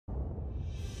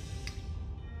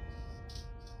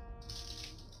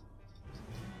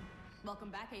Welcome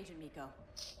back, Agent Miko.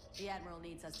 The Admiral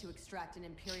needs us to extract an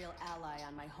Imperial ally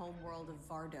on my home world of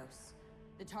Vardos.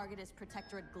 The target is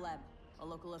Protectorate Gleb, a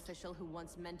local official who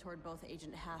once mentored both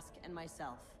Agent Hask and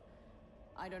myself.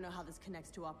 I don't know how this connects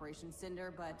to Operation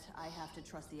Cinder, but I have to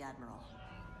trust the Admiral.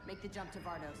 Make the jump to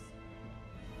Vardos.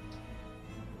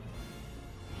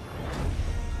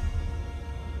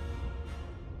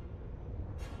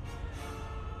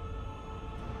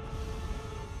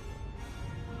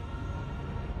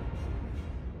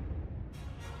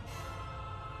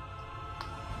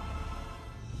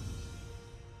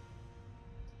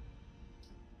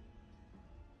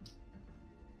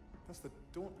 That's the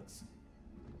Dauntless.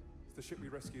 It's the ship we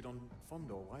rescued on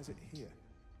Fondor. Why is it here?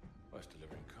 I was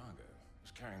delivering cargo. It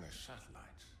was carrying those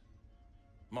satellites.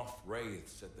 Moff Wraith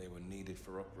said they were needed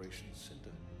for Operation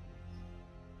Cinder.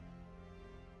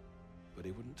 But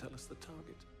he wouldn't tell us the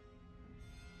target.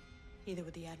 Either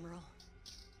with the Admiral.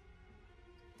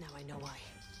 Now I know why.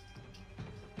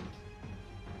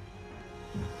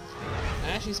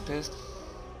 She's pissed.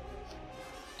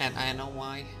 And I know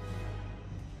why.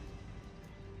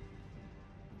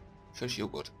 Feels you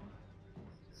good.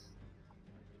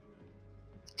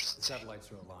 The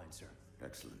satellites are aligned, sir.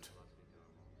 Excellent.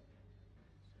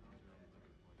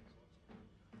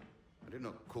 I did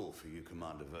not call for you,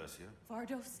 Commander Versio.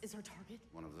 Vardos is our target?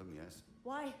 One of them, yes.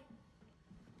 Why?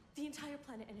 The entire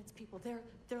planet and its people, they're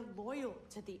loyal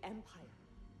to the Empire.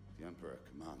 The Emperor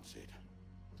commands it.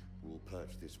 We'll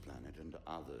purge this planet and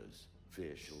others.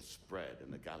 Fear shall spread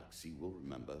and the galaxy will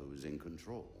remember who is in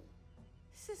control.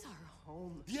 This is our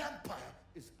home. The Empire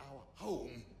is our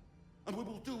home. And we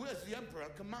will do as the Emperor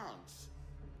commands.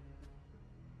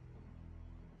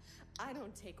 I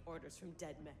don't take orders from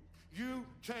dead men. You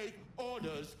take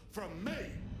orders from me!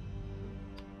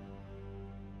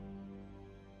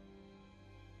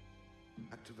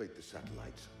 Activate the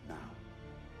satellites now.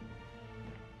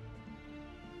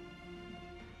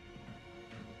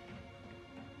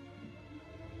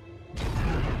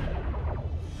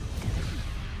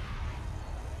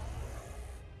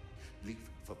 Leave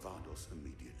for Vardos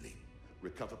immediately.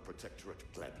 Recover Protectorate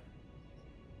Gleb.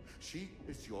 She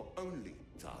is your only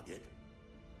target.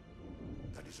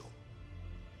 That is all.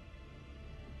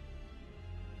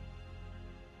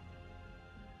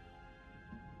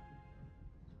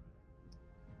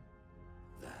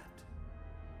 That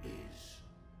is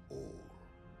all.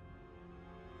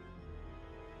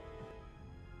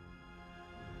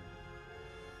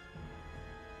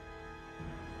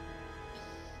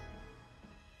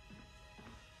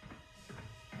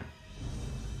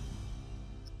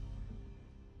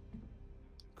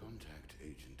 Contact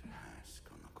Agent Hask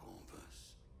on the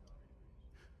Corvus.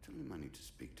 Tell him I need to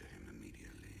speak to him immediately.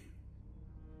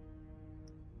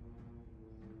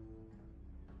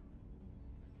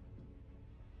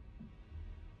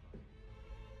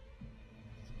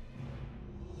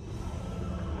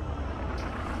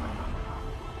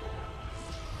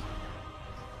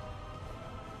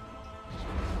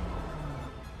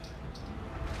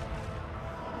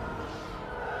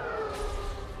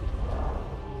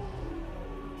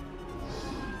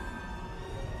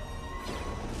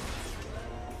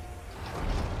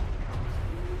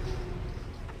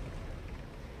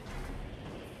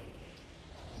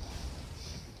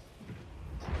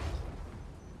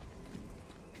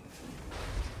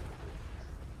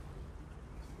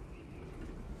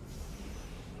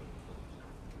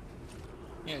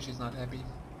 Yeah, she's not happy.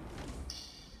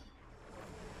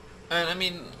 And I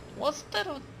mean, what's that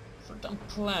for dumb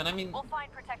plan? I mean, we'll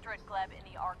find Protectorate Gleb in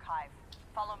the archive.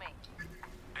 Follow me.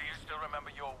 Do you still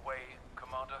remember your way,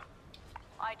 Commander?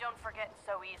 I don't forget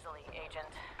so easily,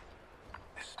 Agent.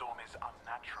 This storm is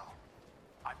unnatural.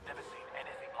 I've never seen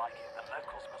anything like it. The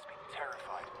locals must be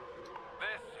terrified.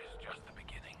 This is just the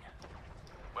beginning.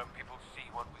 When people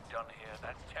see what we've done here,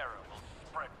 that terror will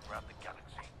spread throughout the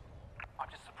galaxy. I'm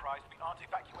just surprised we aren't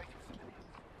evacuating civilians.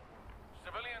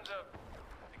 Civilians are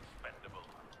expendable.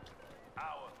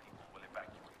 Our people will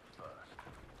evacuate first.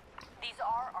 These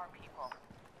are our people.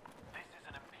 This is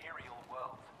an Imperial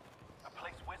world. A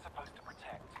place we're supposed to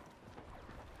protect.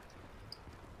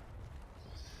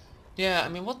 yeah, I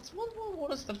mean, what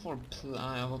is that for a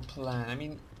plan? I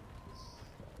mean,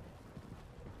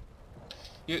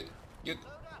 you. Load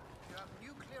up. You have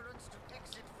new clearance to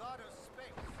exit Vardos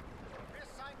space.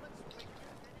 Reassignments will take you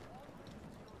to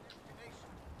your destination.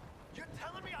 You're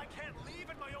telling me I can't leave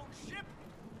in my own ship?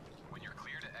 When you're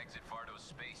clear to exit Vardo's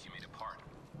space, you may depart.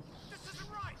 This isn't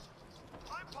right.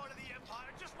 I'm part of the Empire,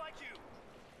 just like you.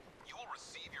 You will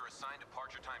receive your assigned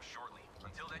departure time shortly.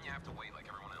 Until then, you have to wait like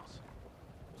everyone else.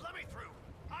 Let me through.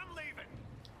 I'm leaving.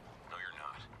 No, you're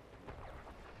not.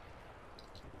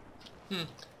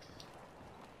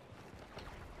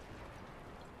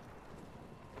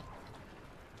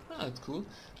 that's cool.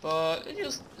 But it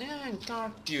just, yeah, in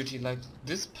guard duty like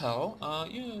this pal,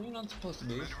 you're not supposed to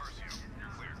be.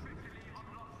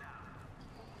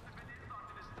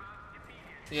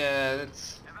 Yeah,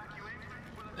 that's...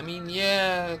 I mean,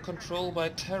 yeah, control by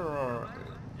terror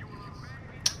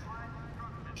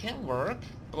can work,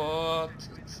 but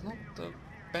it's not the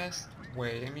best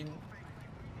way. I mean,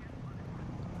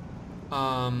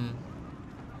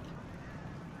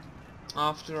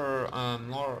 after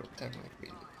lore,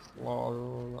 technically,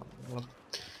 lore.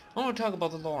 I want to talk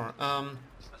about the lore.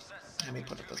 Let me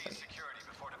put it this way.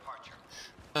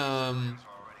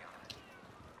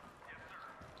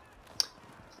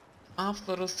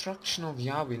 After the destruction of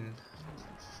Yavin,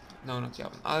 no, not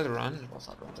Yavin, Alderaan, it was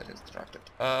Alderaan that is destructed.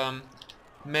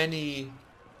 Many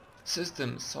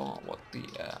systems saw what the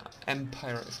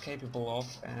Empire is capable of,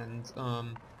 and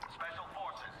Special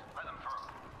forces, let them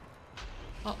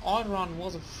through. Alderaan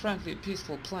was a friendly,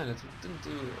 peaceful planet. It didn't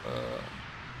do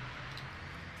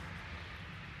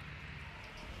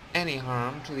any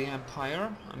harm to the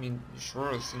Empire. I mean,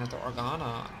 sure, Senator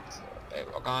Organa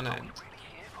and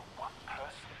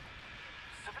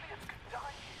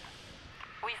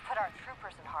We've put our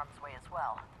troopers in harm's way as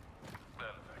well. They'll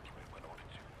evacuate when ordered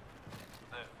to.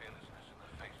 Their fearlessness in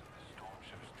the face of this storm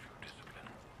shows true discipline.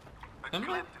 But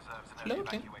Gleb deserves an early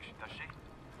evacuation, does she?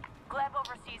 Gleb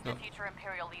oversees the future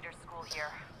Imperial Leaders School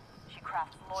here. She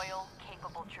crafts loyal,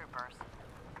 capable troopers.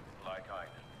 Like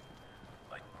Aiden.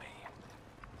 Like me.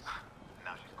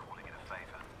 Now she's calling it a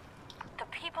favor. The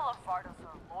people of Vardos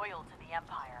are loyal to the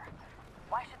Empire.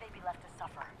 Why should they be left to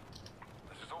suffer?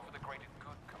 This is all for the greater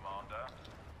good, Commander.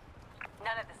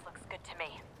 None of this looks good to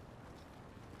me.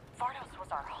 Vardos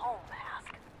was our home, Ask.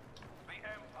 The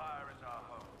Empire is our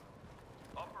home.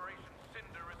 Operation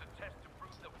Cinder is a test to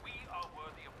prove that we are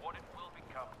worthy of what it will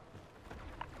become.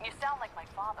 You sound like my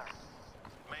father.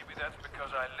 Maybe that's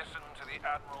because I listen to the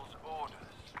Admiral's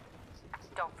orders.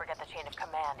 Don't forget the chain of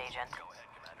command, Agent. Go ahead,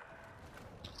 Commander.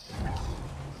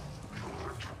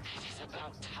 It is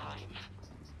about time.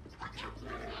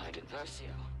 I did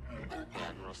Versio. The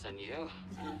Admiral sent you.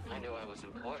 I knew I was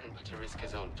important, but to risk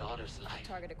his own daughter's life.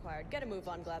 Target acquired. Get a move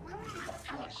on, Gleb.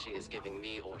 Well, she is giving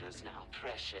me orders now,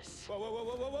 precious. Whoa, whoa, whoa,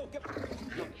 whoa, whoa, whoa! Get...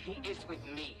 Look, he is with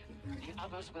me. The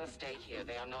others will stay here.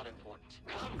 They are not important.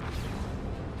 Come!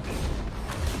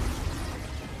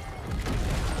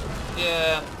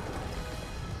 yeah.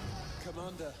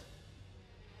 Commander.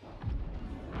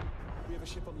 We have a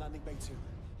ship on landing bay 2.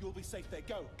 You'll be safe there.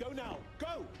 Go. Go now.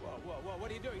 Go! Whoa, whoa, whoa,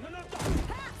 what are you doing? No, no,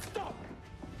 stop! Stop!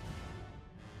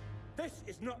 This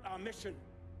is not our mission.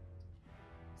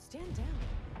 Stand down.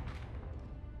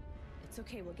 It's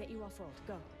okay, we'll get you off-world.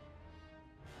 Go.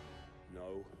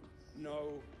 No,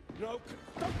 no, no,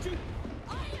 don't you!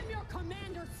 I am your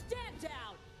commander! Stand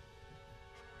down!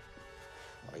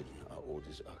 Aiden, our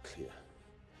orders are clear.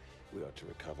 We are to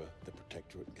recover the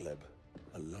Protectorate Gleb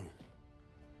alone.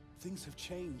 Things have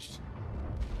changed.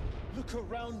 Look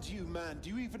around you, man. Do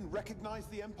you even recognize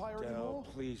the Empire anymore?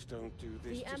 Please don't do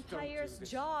this. The Empire's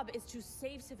job is to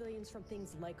save civilians from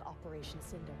things like Operation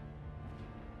Cinder.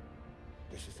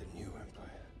 This is the new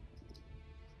Empire.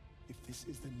 If this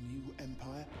is the new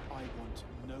Empire, I want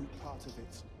no part of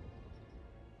it.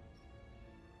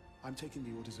 I'm taking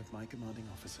the orders of my commanding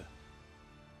officer.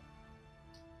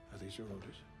 Are these your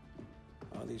orders?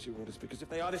 Are these your orders? Because if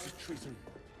they are, this is treason.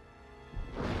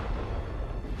 Are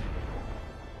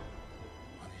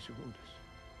these your orders?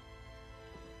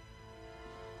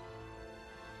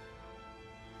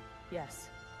 Yes.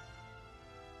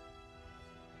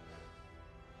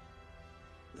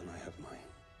 Then I have mine.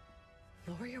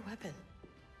 Lower your weapon.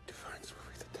 Defiance will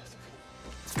be the death of you.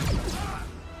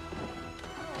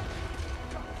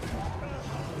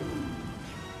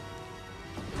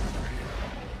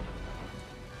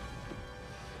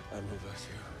 Admiral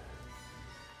Versio.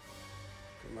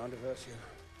 Commander Versio.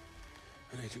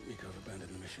 And Agent Miko have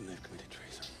abandoned the mission. They've committed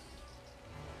treason.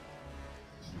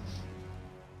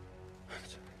 I'm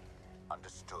sorry.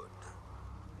 Understood.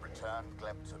 Return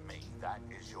Gleb to me. That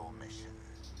is your mission.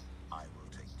 I will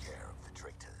take care of the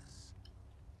traitors.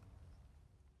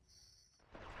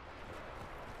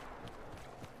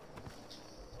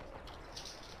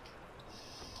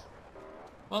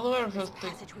 Well, the very first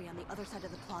thing. Passageway on the other side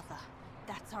of the plaza.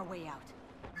 That's our way out.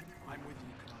 I'm with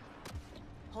you, Commander.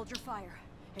 Hold your fire.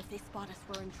 If they spot us,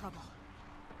 we're in trouble.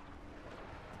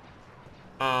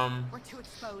 We're too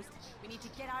exposed. We need to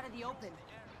get out of the open.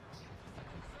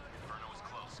 Inferno is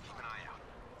close. Keep an eye out.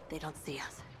 They don't see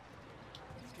us.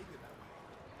 Keep it that way.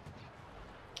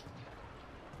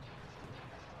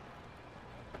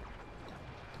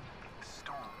 The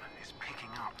storm is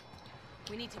picking up.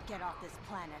 We need to get off this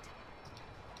planet.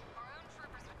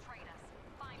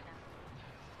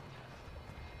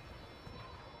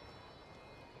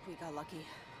 We got lucky.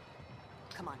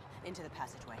 Come on, into the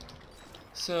passageway.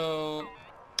 So,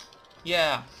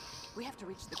 yeah. We have to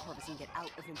reach the Corvus and get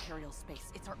out of Imperial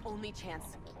space. It's our only chance.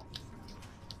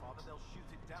 Father, they'll shoot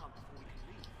it down before we can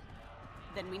leave.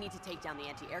 Then we need to take down the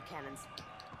anti-air cannons.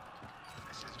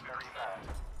 This is very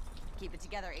bad. Keep it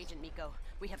together, Agent Miko.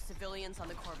 We have civilians on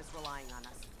the Corvus relying on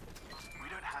us. We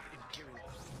don't have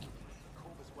Imperial.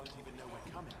 Corvus won't even know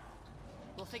we're coming.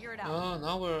 We'll figure it out. Oh,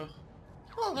 now we're...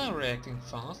 Well, they're reacting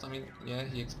fast. I mean, yeah,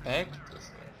 he expected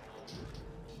this.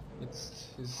 It's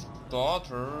his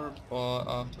daughter, but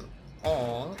after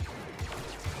all,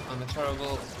 I'm a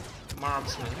terrible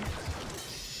marksman.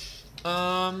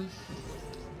 I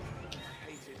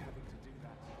hated having to do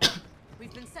that.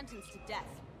 We've been sentenced to death.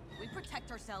 We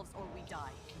protect ourselves or we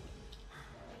die.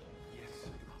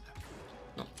 Yes.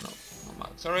 No, I'm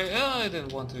out. Sorry, I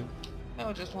didn't want to.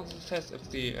 I just wanted to test if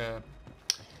the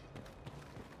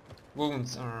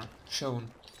wounds are shown.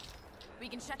 We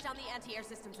can shut down the anti-air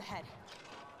systems ahead.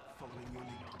 Following your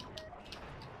lead.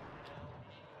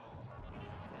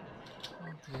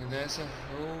 Okay, there's a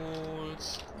whole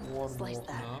squad Slice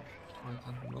walking that. up. I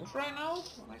can't move right now.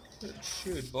 I could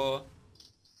shoot, but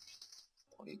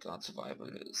bodyguard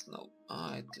survivalist. No,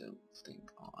 I don't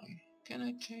think I can.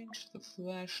 I change the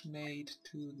flash nade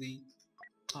to the...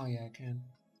 Oh yeah, I can.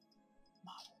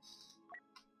 Marvelous.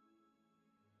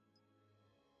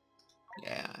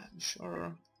 Yeah,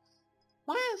 sure.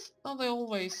 Why are they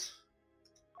always...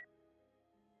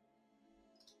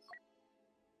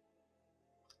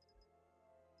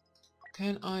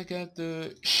 Can I get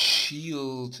the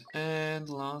shield? And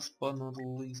last but not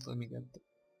least, let me get the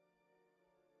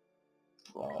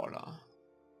brawler.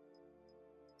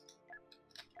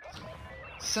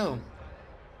 So,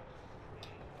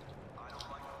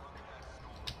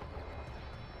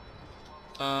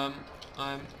 I'm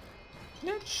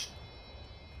glitch.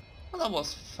 Well, that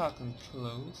was fucking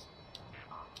close.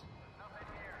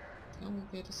 Can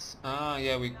we get a ah,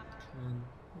 yeah, we can.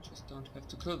 We just don't have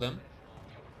to kill them.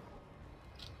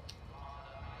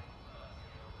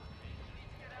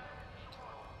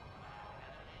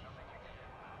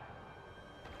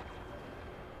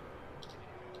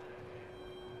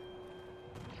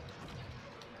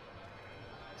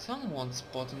 Someone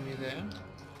spotted me there.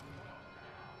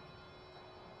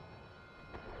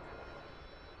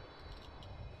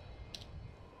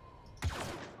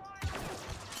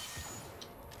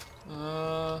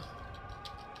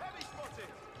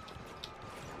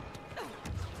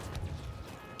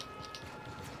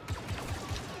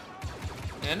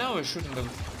 Yeah, now we're shooting the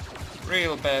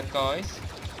real bad guys.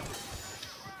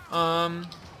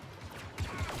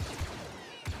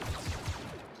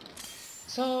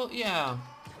 So yeah.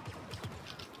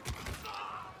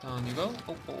 Down you go.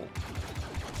 Oh, oh.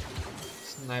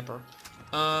 Sniper.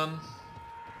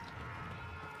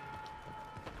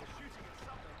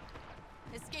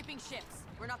 Escaping ships.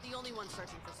 We're not the only ones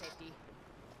searching for safety.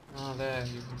 Oh, there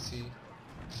you can see.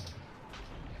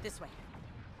 This way.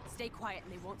 Stay quiet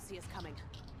and they won't see us coming.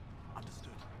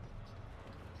 Understood.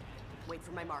 Wait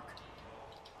for my mark.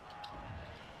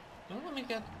 Well, let me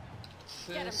get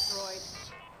this. Get him,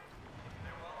 droid.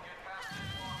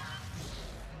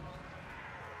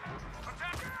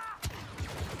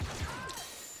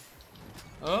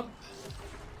 Up.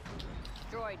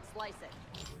 Droid, slice it.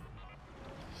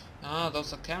 Ah,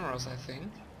 those are cameras, I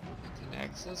think. I can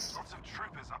access. Lots of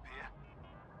troopers up here.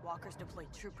 Walkers deploy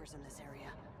troopers in this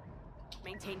area.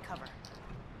 Maintain cover.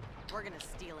 We're gonna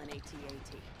steal an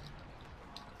AT-AT.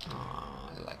 Ah,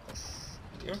 I like this.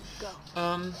 Here. Go.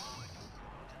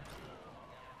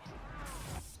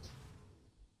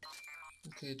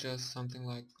 Okay, just something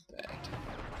like that.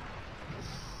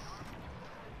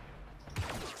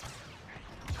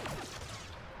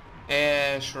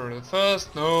 Yeah, sure. The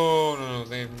first, no,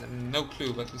 they have no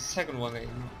clue. But the second one, they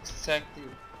exactly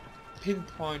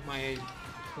pinpoint my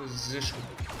position.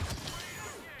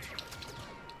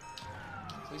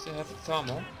 At least I have the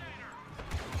thermal.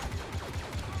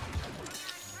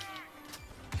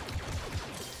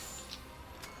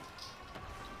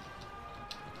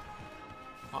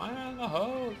 Fire in the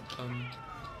hole.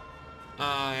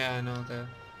 Ah, yeah, I know that.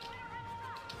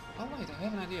 Oh wait, I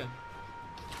have an idea.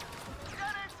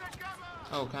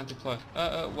 Oh, can't deploy.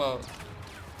 Well.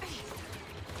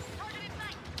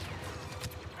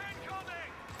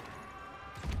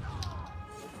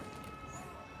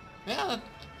 Yeah,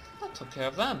 that took care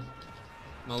of them.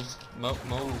 Most.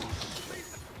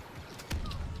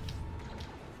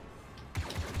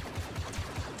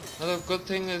 Another good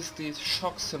thing is the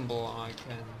shock symbol I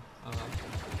can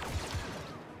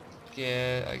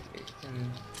get. I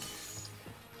can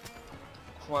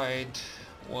quite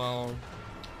well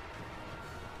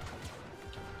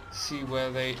see where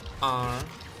they are.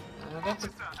 That's a...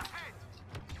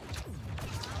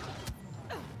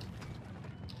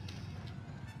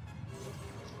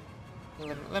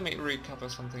 Let me recover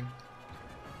something.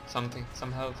 Some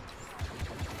health.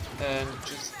 And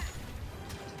just...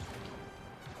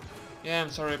 Yeah, I'm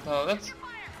sorry, pal.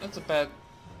 That's a bad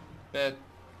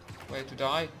way to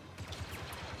die.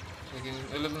 Taking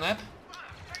a little nap.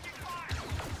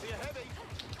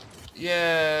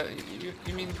 Yeah,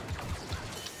 you mean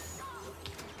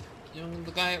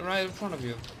the guy right in front of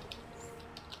you?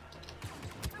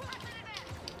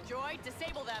 Joy,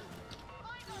 disable them.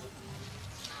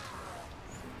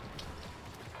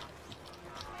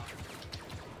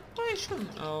 Why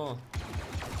shouldn't? Oh,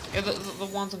 yeah, the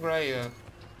ones in grey.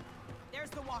 There's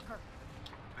the walker.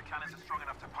 The cannons are strong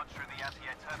enough to punch through the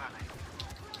anti-air turbo lanes.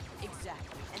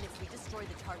 Exactly. And if we destroy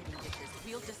the targeting ditches,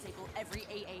 we'll disable every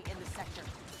AA in the sector.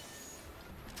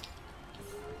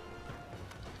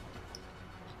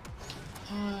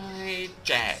 Hi,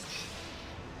 Jack.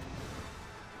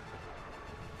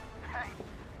 Hey,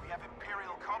 we have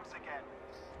Imperial comms again.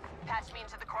 Patch me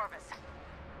into the Corvus.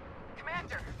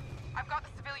 Commander, I've got the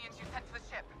civilians you sent to the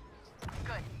ship.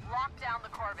 Good. Lock down the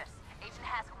Corvus. Agent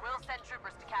Hask will send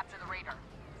troopers to capture the raider.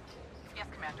 Yes,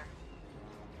 Commander.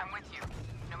 I'm with you,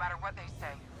 no matter what they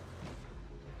say.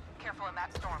 Careful in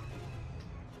that storm.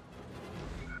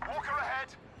 Walker ahead!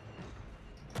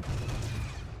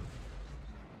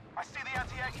 I see the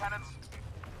anti-air cannons.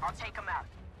 I'll take them out.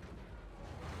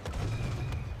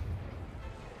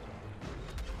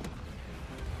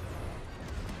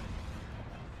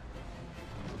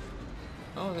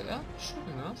 Oh, they are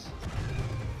shooting us.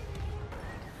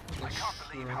 I can't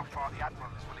believe how far the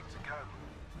Admiral is willing to go.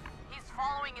 He's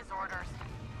following his orders.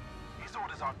 His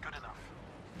orders aren't good enough.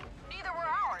 Neither were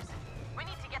ours. We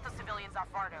need to get the civilians off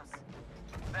Vardos.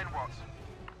 Then what?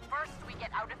 First, we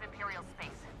get out of Imperial space.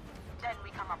 Then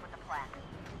we come up with a plan.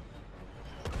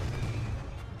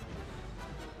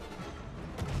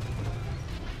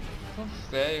 Oh,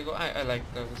 there you go. I like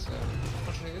those.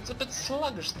 Unfortunately, it's a bit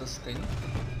sluggish, this thing.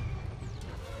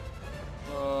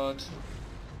 But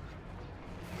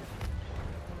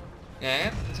yeah,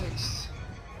 it takes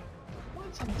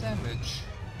quite some damage.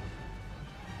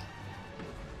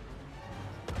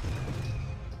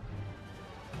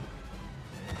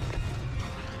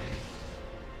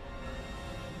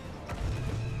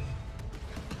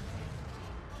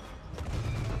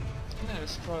 Can I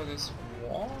destroy this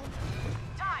wall?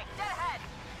 Die! Dead ahead!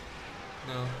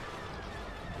 No.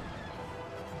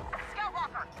 Scout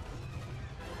Walker!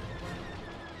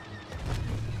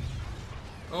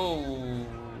 Oh,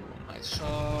 nice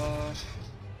shot.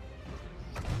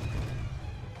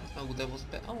 Oh, that was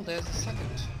bad. Oh, there's a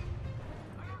second.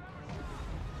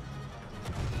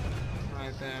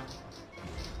 Right there.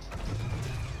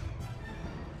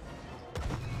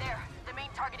 There, the main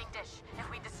targeting dish.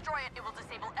 If we destroy it, it will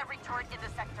disable every turret in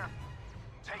the sector.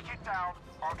 Take it down,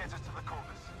 I'll get us to the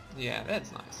Corvus. Yeah,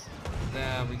 that's nice.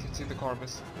 There, we can see the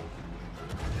Corvus.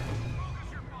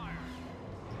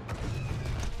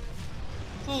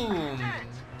 Boom!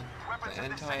 The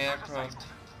anti-aircraft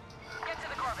Get to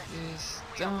the Corvus. is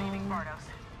We are leaving down. Vardos.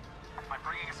 I'm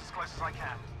bringing us as close as I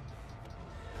can.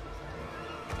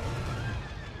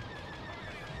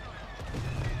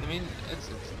 I mean,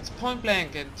 it's point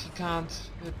blank and he can't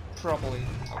hit properly.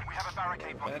 Oh, We have a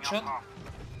barricade blocking bad our shot. path.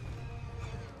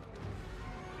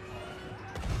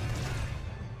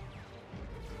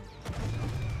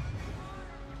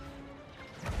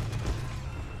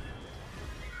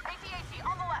 AT-AT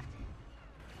on the left.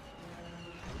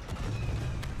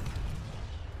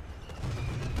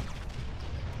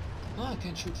 Oh, I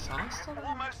can shoot faster?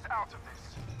 Almost out of this.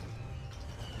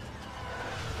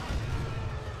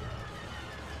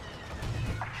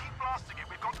 Keep blasting it,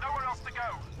 we've got nowhere else to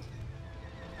go.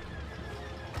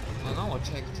 Well, now we'll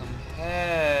take some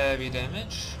heavy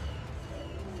damage.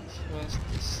 First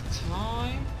this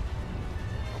time.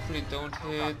 Hopefully don't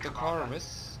hit the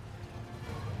Corvus.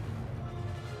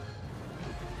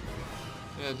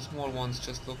 Yeah, the small one's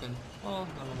just looking. Oh,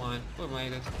 never mind. We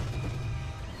made it.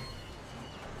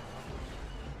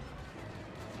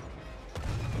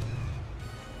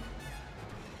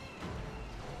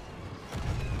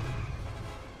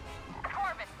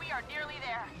 Corvus, we are nearly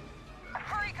there.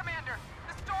 Hurry, Commander!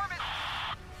 The storm is...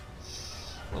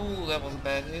 Oh, that was a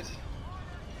bad hit.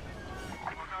 Oh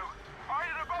no!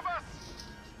 Iron above us!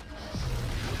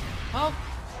 How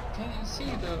can you see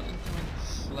the incoming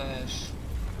flash?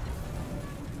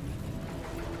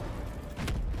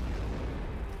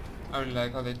 I really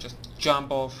like how they just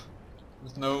jump off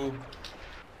with no...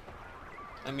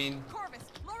 I mean... Corvus,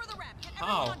 lower the ramp. Get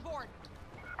How? everyone on board.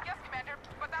 Yes, Commander,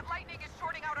 but that lightning is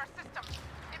shorting out our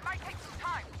Might take some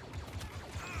time.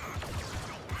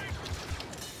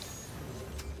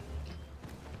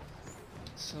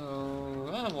 So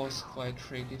that was quite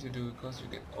tricky to do because you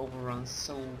get overrun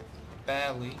so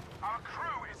badly. Our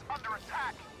crew is under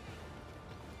attack.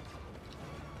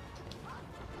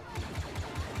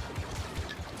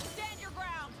 Stand your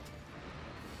ground.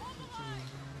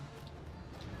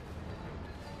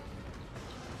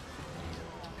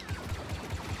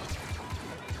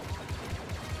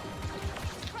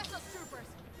 Press those troopers.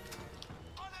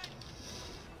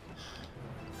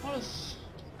 What is...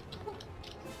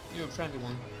 You're a friendly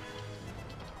one.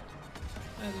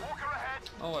 Walker ahead.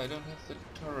 Oh, I don't have the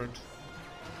turret.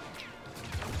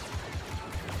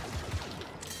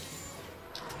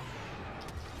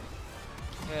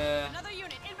 Yeah, Another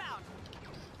unit inbound.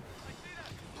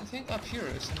 I think up here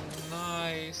is a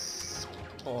nice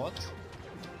spot.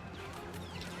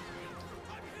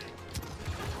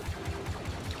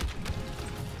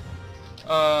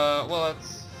 Well,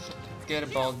 let's forget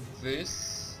about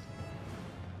this.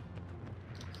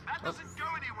 That doesn't go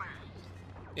anywhere.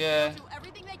 Yeah, Do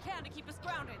everything they can to keep us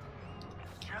grounded.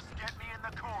 Just get me in the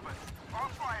Corvus. I'll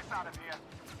fly us out of here.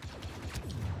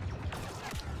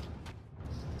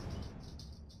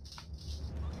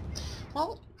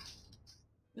 well,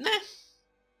 nah.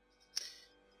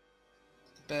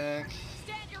 Back.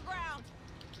 Stand your ground.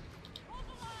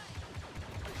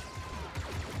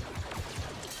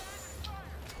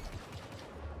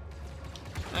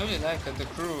 I really like that the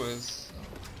crew is...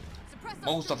 Suppress those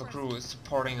most of the troopers. crew is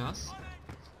supporting us.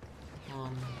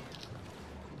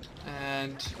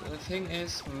 And the thing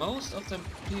is, most of the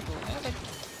people, like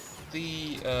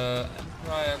the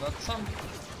Empire got some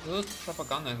good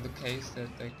propaganda in the case that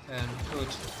they could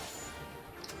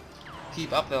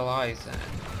keep up their lies and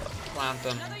plant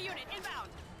them Another unit inbound.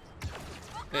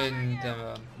 in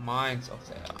the minds of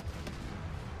their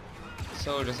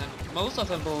soldiers, and most of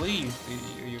them believe,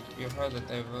 you heard that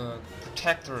they were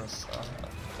protectors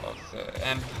of the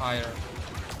Empire,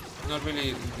 not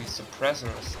really the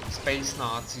suppressors, space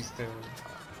Nazis they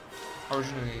were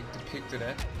originally depicted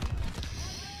as.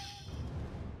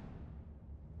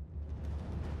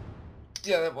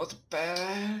 Yeah, that was a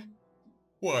bad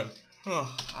one.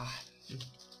 Oh, it's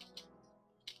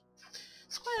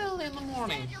quite early in the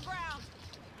morning,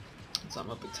 so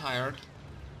I'm a bit tired.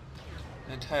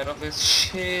 And tired of this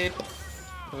ship.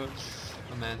 Oh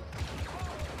man.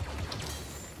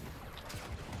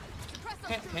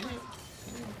 Can you?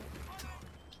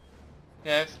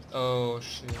 Have, oh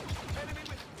shit.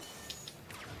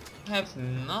 I have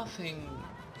nothing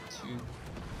to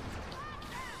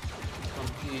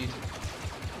compete.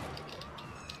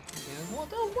 Yeah,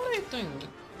 what are you doing?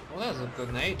 Well, that's a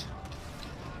grenade.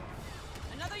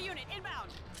 Another unit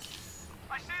inbound.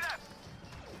 I see them.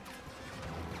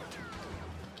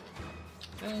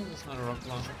 It's not a rocket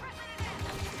launcher.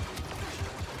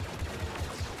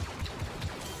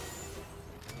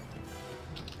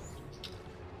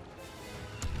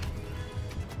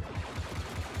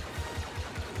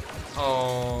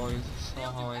 Oh, you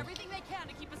saw how Do I... everything they can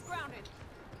to keep us grounded.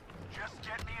 Just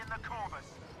get me in the Corvus.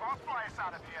 I'll fly us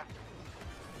out of here.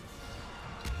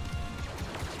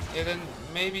 Yeah, then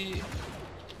maybe...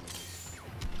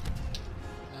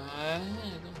 I don't know.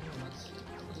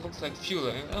 It looks like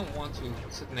fuel. I don't want to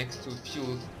sit next to a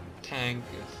fuel tank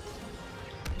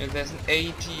if there's an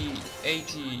 80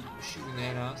 shooting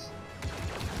at us.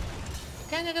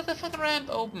 Can you get the fucking ramp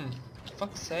open? For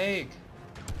fuck's sake.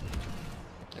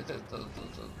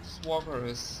 This walker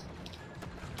is...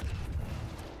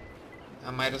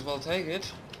 I might as well take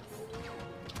it.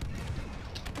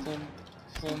 Boom,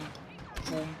 boom,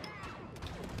 boom.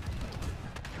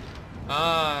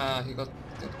 Ah, he got...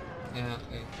 Yeah,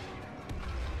 okay.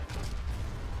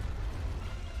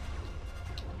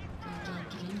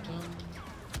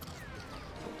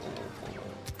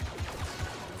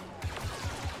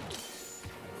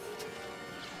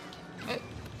 Hey,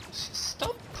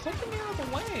 stop putting me out of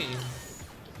the way!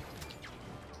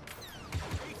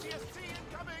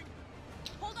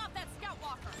 Hold off that scout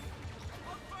walker.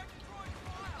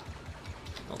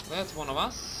 Oh, that's one of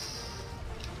us.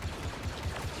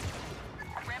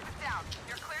 Ramp is down.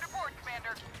 You're clear to board,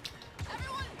 Commander.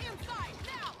 Everyone inside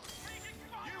now.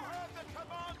 You heard the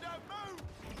commander move.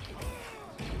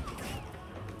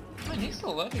 Man, he's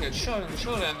still letting it shot in the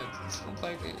shoulder, and it's not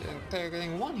like they're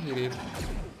getting one-hitted.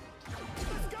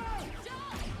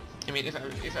 I mean, if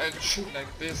I shoot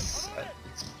like this,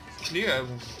 it's clear I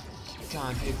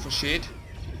can't hit for shit.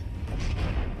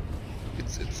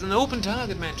 It's an open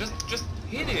target, man. Just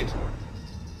hit it.